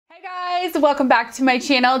Hey guys, welcome back to my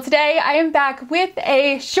channel. Today I am back with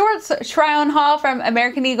a shorts try-on haul from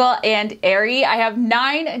American Eagle and Aerie. I have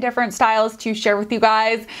 9 different styles to share with you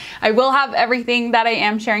guys. I will have everything that I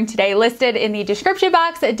am sharing today listed in the description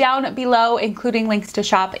box down below, including links to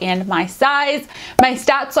shop and my size. My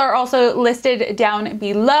stats are also listed down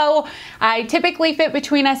below. I typically fit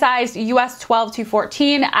between a size US 12 to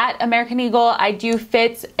 14. At American Eagle, I do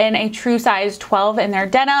fit in a true size 12 in their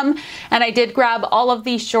denim, and I did grab all of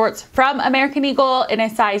these shorts from American Eagle in a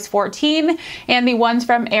size 14 and the ones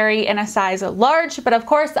from Aerie in a size large, but of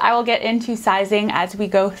course I will get into sizing as we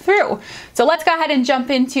go through. So let's go ahead and jump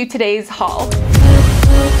into today's haul.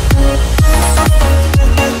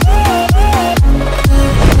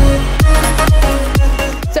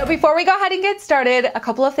 So before we go ahead and get started, a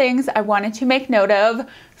couple of things I wanted to make note of.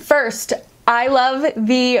 First, I love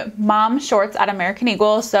the mom shorts at American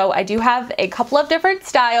Eagle, so I do have a couple of different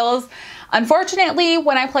styles. Unfortunately,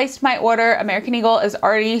 when I placed my order, American Eagle is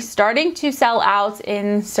already starting to sell out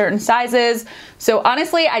in certain sizes. So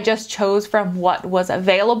honestly, I just chose from what was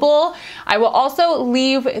available. I will also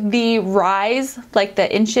leave the rise, like the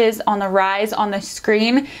inches on the rise on the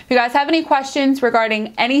screen. If you guys have any questions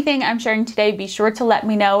regarding anything I'm sharing today, be sure to let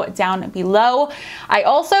me know down below. I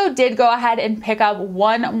also did go ahead and pick up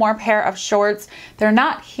one more pair of shorts. They're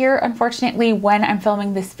not here, unfortunately, when I'm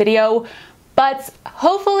filming this video, but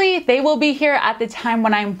hopefully they will be here at the time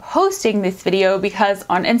when I'm posting this video, because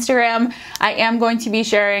on Instagram, I am going to be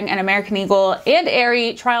sharing an American Eagle and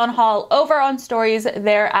Aerie try-on haul over on stories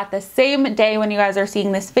there at the same day when you guys are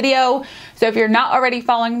seeing this video. So if you're not already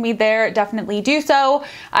following me there, definitely do so.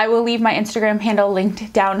 I will leave my Instagram handle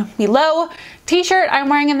linked down below. T-shirt I'm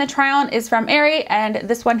wearing in the try-on is from Aerie, and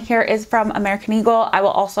this one here is from American Eagle. I will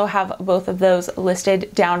also have both of those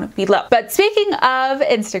listed down below. But speaking of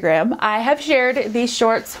Instagram, I have shared these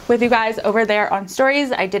shorts with you guys over there on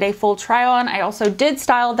stories. I did a full try-on. I also did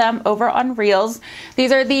style them over on Reels.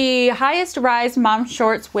 These are the highest rise mom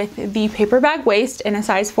shorts with the paper bag waist in a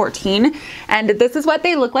size 14, and this is what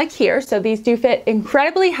they look like here. So these do fit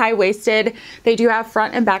incredibly high-waisted. They do have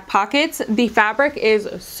front and back pockets. The fabric is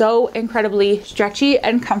so incredibly stretchy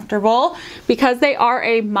and comfortable. Because they are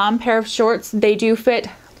a mom pair of shorts, they do fit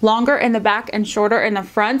longer in the back and shorter in the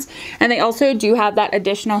front, and they also do have that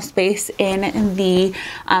additional space in the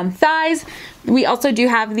thighs. We also do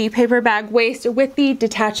have the paper bag waist with the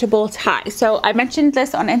detachable tie. So I mentioned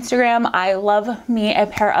this on Instagram. I love me a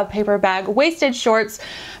pair of paper bag waisted shorts,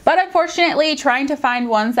 but unfortunately trying to find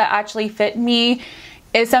ones that actually fit me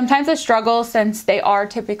is sometimes a struggle, since they are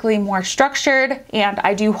typically more structured and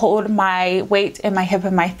I do hold my weight in my hip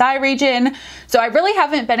and my thigh region. So I really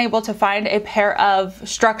haven't been able to find a pair of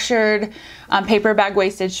structured paper bag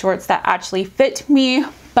waisted shorts that actually fit me.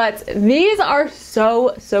 But these are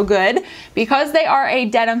so good because they are a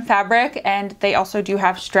denim fabric and they also do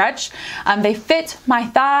have stretch. They fit my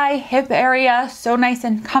thigh, hip area so nice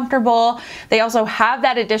and comfortable. They also have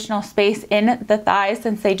that additional space in the thighs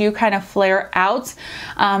since they do kind of flare out.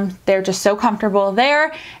 They're just so comfortable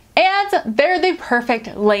there. And they're the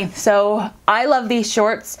perfect length. So I love these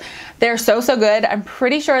shorts. They're so good. I'm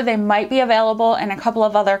pretty sure they might be available in a couple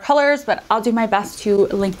of other colors, but I'll do my best to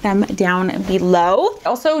link them down below. I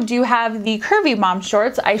also do have the curvy mom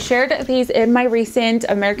shorts. I shared these in my recent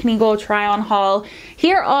American Eagle try-on haul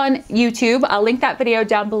here on YouTube. I'll link that video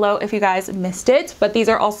down below if you guys missed it, but these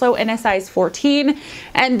are also in a size 14,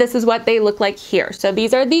 and this is what they look like here. So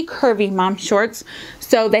these are the curvy mom shorts.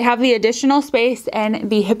 So they have the additional space in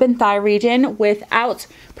the hip and thigh region without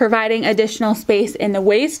providing additional space in the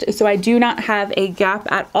waist. So I do not have a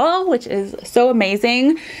gap at all, which is so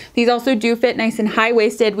amazing. These also do fit nice and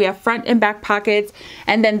high-waisted. We have front and back pockets.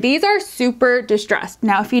 And then these are super distressed.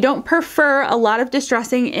 Now, if you don't prefer a lot of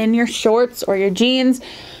distressing in your shorts or your jeans,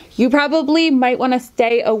 you probably might want to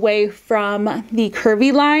stay away from the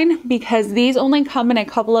curvy line, because these only come in a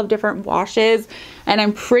couple of different washes, and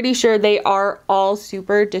I'm pretty sure they are all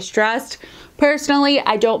super distressed. Personally,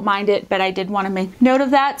 I don't mind it, but I did want to make note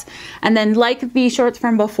of that. And then, like the shorts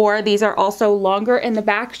from before, these are also longer in the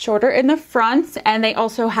back, shorter in the front, and they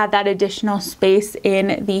also have that additional space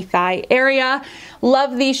in the thigh area.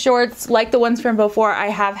 Love these shorts. Like the ones from before, I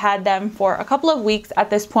have had them for a couple of weeks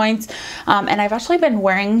at this point, and I've actually been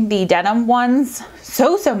wearing the denim ones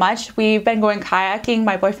so much. We've been going kayaking,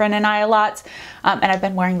 my boyfriend and I, a lot, and I've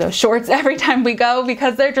been wearing those shorts every time we go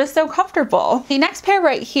because they're just so comfortable. The next pair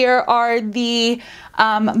right here are the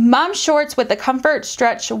Mom shorts with the comfort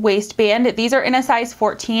stretch waistband. These are in a size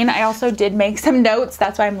 14. I also did make some notes,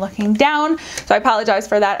 that's why I'm looking down, so I apologize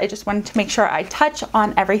for that. I just wanted to make sure I touch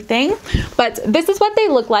on everything, but this is what they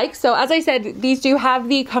look like. So as I said, these do have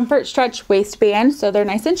the comfort stretch waistband, so they're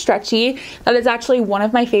nice and stretchy. That is actually one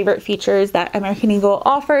of my favorite features that American Eagle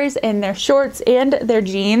offers in their shorts and their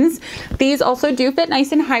jeans. These also do fit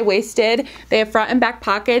nice and high-waisted. They have front and back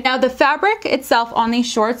pockets. Now the fabric itself on these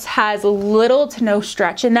shorts has little to no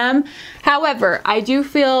stretch in them. However, I do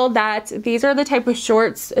feel that these are the type of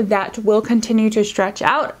shorts that will continue to stretch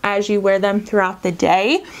out as you wear them throughout the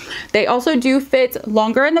day. They also do fit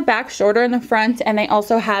longer in the back, shorter in the front, and they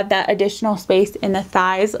also have that additional space in the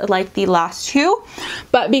thighs like the last two.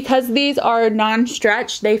 But because these are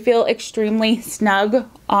non-stretch, they feel extremely snug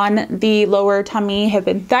on the lower tummy, hip,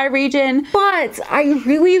 and thigh region. But I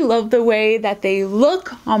really love the way that they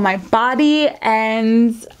look on my body,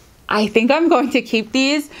 and I think I'm going to keep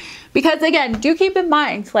these because, again, do keep in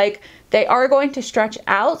mind, like, they are going to stretch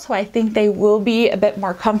out, so I think they will be a bit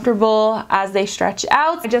more comfortable as they stretch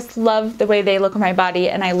out. I just love the way they look on my body,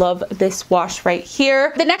 and I love this wash right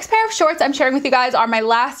here. The next pair of shorts I'm sharing with you guys are my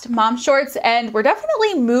last mom shorts, and we're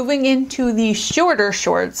definitely moving into the shorter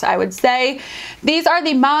shorts, I would say. These are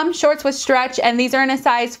the mom shorts with stretch, and these are in a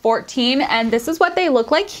size 14, and this is what they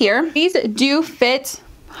look like here. These do fit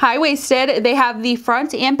high-waisted. They have the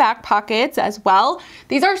front and back pockets as well.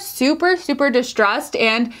 These are super, super distressed,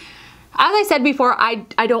 and as I said before, I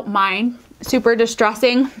don't mind super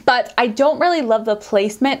distressing, but I don't really love the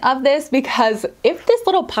placement of this because if this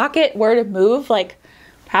little pocket were to move, like,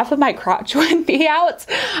 half of my crotch would be out.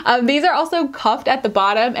 These are also cuffed at the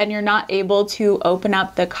bottom, and you're not able to open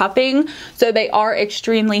up the cuffing, so they are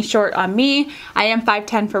extremely short on me. I am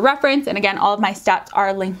 5'10" for reference, and again, all of my stats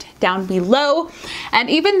are linked down below. And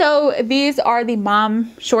even though these are the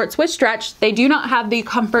mom shorts with stretch, they do not have the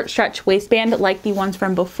comfort stretch waistband like the ones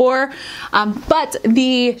from before, but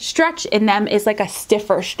the stretch in them is like a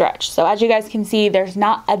stiffer stretch. So as you guys can see, there's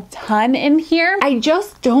not a ton in here. I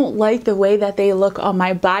just don't like the way that they look on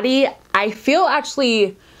my body. I feel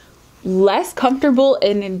actually less comfortable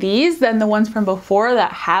in these than the ones from before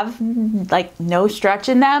that have like no stretch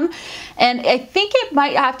in them, and I think it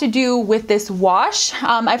might have to do with this wash.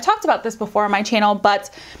 I've talked about this before on my channel,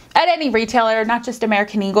 but at any retailer, not just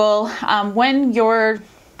American Eagle, when you're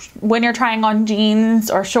trying on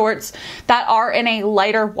jeans or shorts that are in a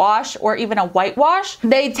lighter wash or even a white wash,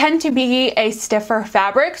 they tend to be a stiffer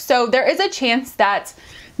fabric, so there is a chance that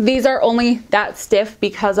these are only that stiff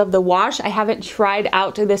because of the wash. I haven't tried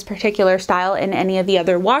out this particular style in any of the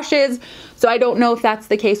other washes, so I don't know if that's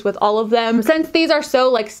the case with all of them. Since these are so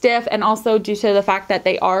like stiff, and also due to the fact that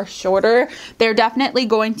they are shorter, they're definitely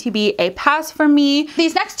going to be a pass for me.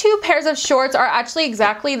 These next two pairs of shorts are actually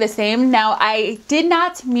exactly the same. Now, I did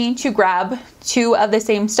not mean to grab two of the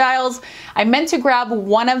same styles. I meant to grab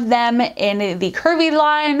one of them in the curvy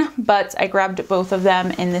line, but I grabbed both of them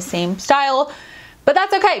in the same style. But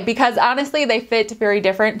that's okay, because honestly they fit very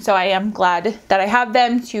different, so I am glad that I have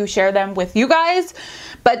them to share them with you guys.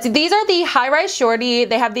 But these are the high-rise shorty.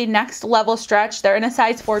 They have the next level stretch. They're in a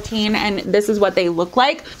size 14, and this is what they look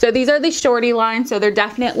like. So these are the shorty line, so they're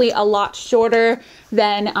definitely a lot shorter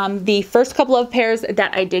than the first couple of pairs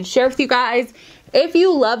that I did share with you guys. If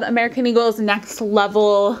you love American Eagle's next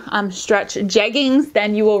level stretch jeggings,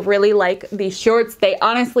 then you will really like these shorts. They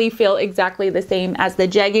honestly feel exactly the same as the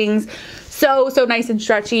jeggings. So nice and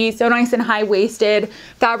stretchy, so nice and high-waisted.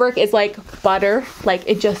 Fabric is like butter, like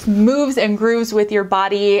it just moves and grooves with your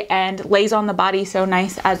body and lays on the body so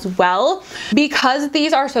nice as well. Because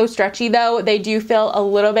these are so stretchy though, they do feel a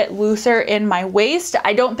little bit looser in my waist.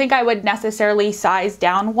 I don't think I would necessarily size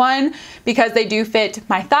down one because they do fit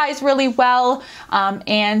my thighs really well.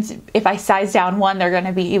 And if I size down one, they're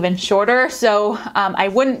gonna be even shorter. So I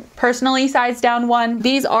wouldn't personally size down one.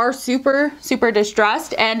 These are super, super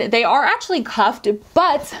distressed, and they are actually cuffed,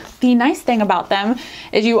 but the nice thing about them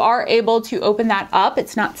is you are able to open that up.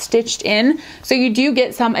 It's not stitched in, so you do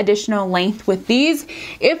get some additional length with these.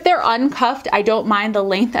 If they're uncuffed, I don't mind the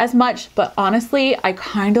length as much, but honestly, I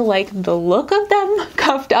kind of like the look of them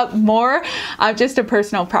cuffed up more. Just a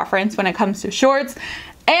personal preference when it comes to shorts.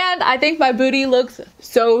 And I think my booty looks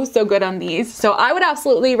so good on these. So I would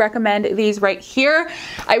absolutely recommend these right here.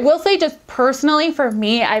 I will say, just personally for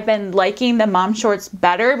me, I've been liking the mom shorts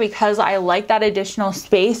better because I like that additional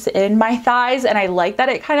space in my thighs, and I like that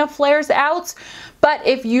it kind of flares out. But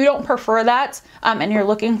if you don't prefer that, and you're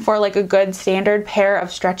looking for like a good standard pair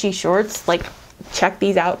of stretchy shorts, like check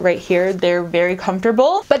these out right here. They're very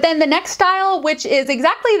comfortable. But then the next style, which is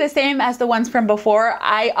exactly the same as the ones from before,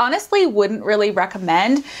 I honestly wouldn't really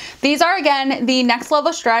recommend. These are, again, the Next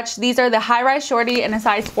Level Stretch. These are the high-rise shorty in a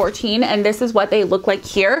size 14, and this is what they look like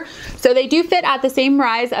here. So they do fit at the same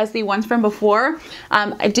rise as the ones from before.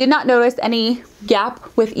 I did not notice any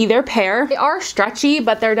gap with either pair. They are stretchy,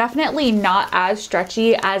 but they're definitely not as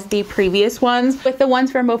stretchy as the previous ones. With the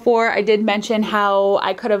ones from before, I did mention how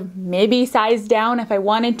I could have maybe sized down if I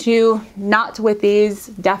wanted to. Not with these,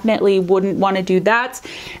 definitely wouldn't want to do that.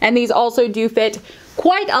 And these also do fit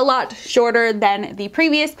quite a lot shorter than the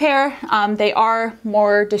previous pair. They are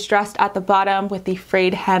more distressed at the bottom with the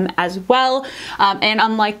frayed hem as well. And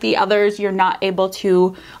unlike the others, you're not able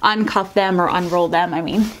to uncuff them or unroll them. I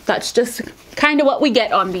mean, that's just kind of what we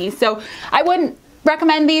get on these. So I wouldn't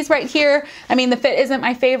recommend these right here. I mean, the fit isn't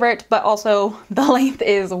my favorite, but also the length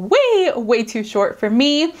is way too short for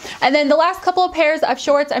me. And then the last couple of pairs of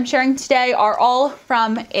shorts I'm sharing today are all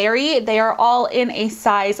from Aerie. They are all in a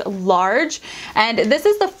size large. And this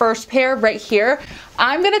is the first pair right here.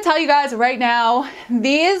 I'm gonna tell you guys right now,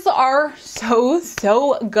 these are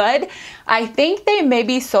so good. I think they may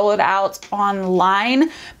be sold out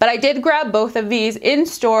online, but I did grab both of these in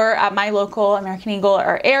store at my local American Eagle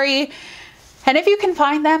or Aerie. And if you can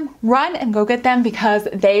find them, run and go get them because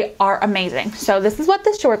they are amazing. So this is what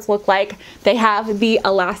the shorts look like. They have the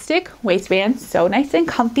elastic waistband, so nice and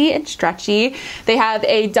comfy and stretchy. They have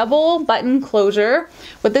a double button closure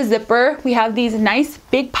with a zipper. We have these nice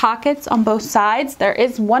big pockets on both sides. There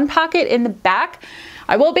is one pocket in the back.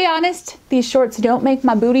 I will be honest, these shorts don't make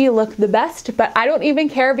my booty look the best, but I don't even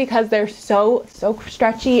care because they're so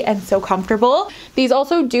stretchy and so comfortable. These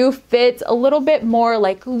also do fit a little bit more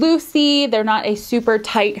like loosey. They're not a super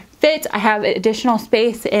tight fit. I have additional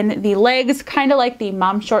space in the legs, kind of like the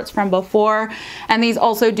mom shorts from before. And these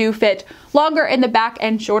also do fit longer in the back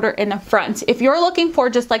and shorter in the front. If you're looking for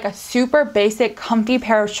just like a super basic comfy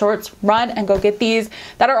pair of shorts, run and go get these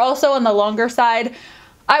that are also on the longer side.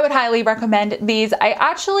 I would highly recommend these. I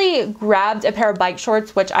actually grabbed a pair of bike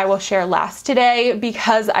shorts, which I will share last today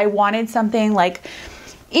because I wanted something like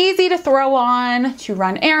easy to throw on to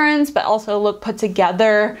run errands, but also look put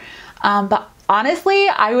together. But honestly,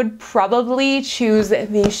 I would probably choose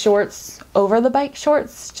these shorts over the bike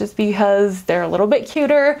shorts just because they're a little bit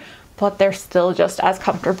cuter, but they're still just as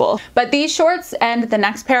comfortable. But these shorts and the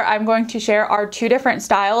next pair I'm going to share are two different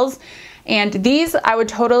styles. And these I would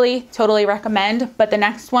totally recommend, but the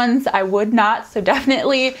next ones I would not. So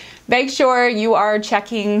definitely make sure you are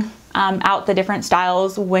checking out the different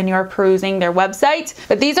styles when you're perusing their website.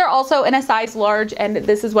 But these are also in a size large, and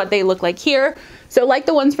this is what they look like here. So like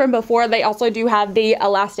the ones from before, they also do have the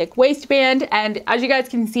elastic waistband. And as you guys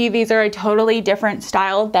can see, these are a totally different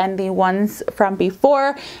style than the ones from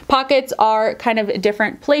before. Pockets are kind of a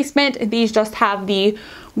different placement. These just have the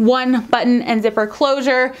one button and zipper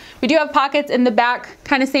closure. We do have pockets in the back,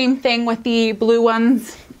 kind of same thing with the blue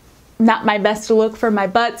ones. Not my best look for my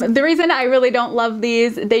butts. The reason I really don't love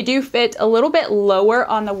these, they do fit a little bit lower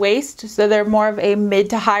on the waist, so they're more of a mid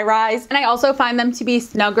to high rise. And I also find them to be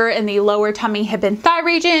snugger in the lower tummy, hip, and thigh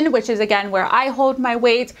region, which is again where I hold my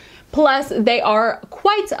weight. Plus, they are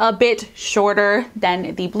quite a bit shorter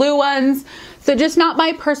than the blue ones. So just not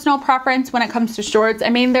my personal preference when it comes to shorts. I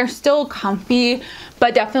mean, they're still comfy,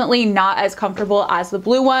 but definitely not as comfortable as the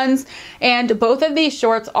blue ones. And both of these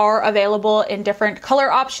shorts are available in different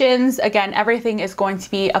color options. Again, everything is going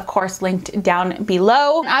to be, of course, linked down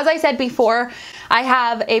below. As I said before, I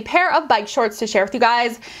have a pair of bike shorts to share with you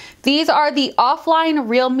guys. These are the Offline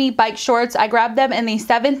Real Me bike shorts. I grabbed them in the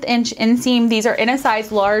 7th inch inseam. These are in a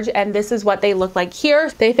size large, and this is what they look like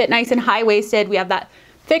here. They fit nice and high-waisted. We have that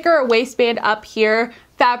thicker waistband up here.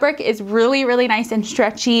 Fabric is really nice and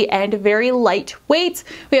stretchy and very lightweight.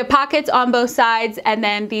 We have pockets on both sides, and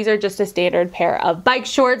then these are just a standard pair of bike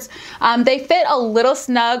shorts. They fit a little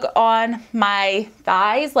snug on my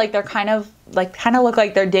thighs, like they're kind of look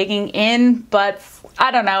like they're digging in, but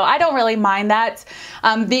I don't know. I don't really mind that.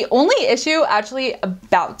 The only issue actually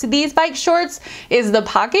about these bike shorts is the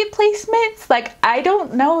pocket placement. Like, I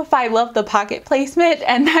don't know if I love the pocket placement,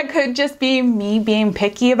 and that could just be me being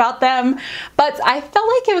picky about them, but I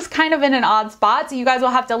felt like it was kind of in an odd spot. So you guys will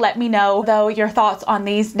have to let me know though your thoughts on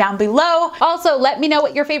these down below. Also, let me know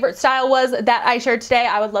what your favorite style was that I shared today.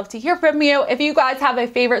 I would love to hear from you. If you guys have a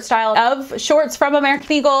favorite style of shorts from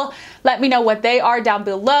American Eagle, let me know what they are down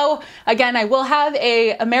below. Again, I will have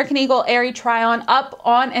a American Eagle Aerie try on up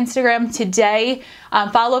on Instagram today.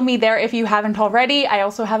 Follow me there if you haven't already. I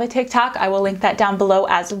also have a TikTok. I will link that down below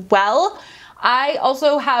as well. I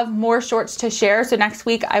also have more shorts to share. So next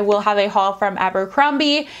week I will have a haul from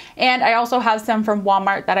Abercrombie, and I also have some from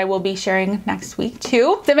Walmart that I will be sharing next week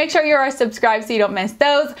too. So make sure you are subscribed so you don't miss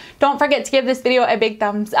those. Don't forget to give this video a big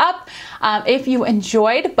thumbs up if you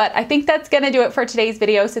enjoyed, but I think that's gonna do it for today's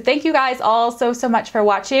video. So thank you guys all so much for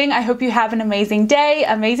watching. I hope you have an amazing day,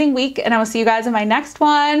 amazing week, and I will see you guys in my next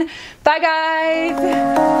one. Bye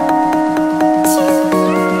guys.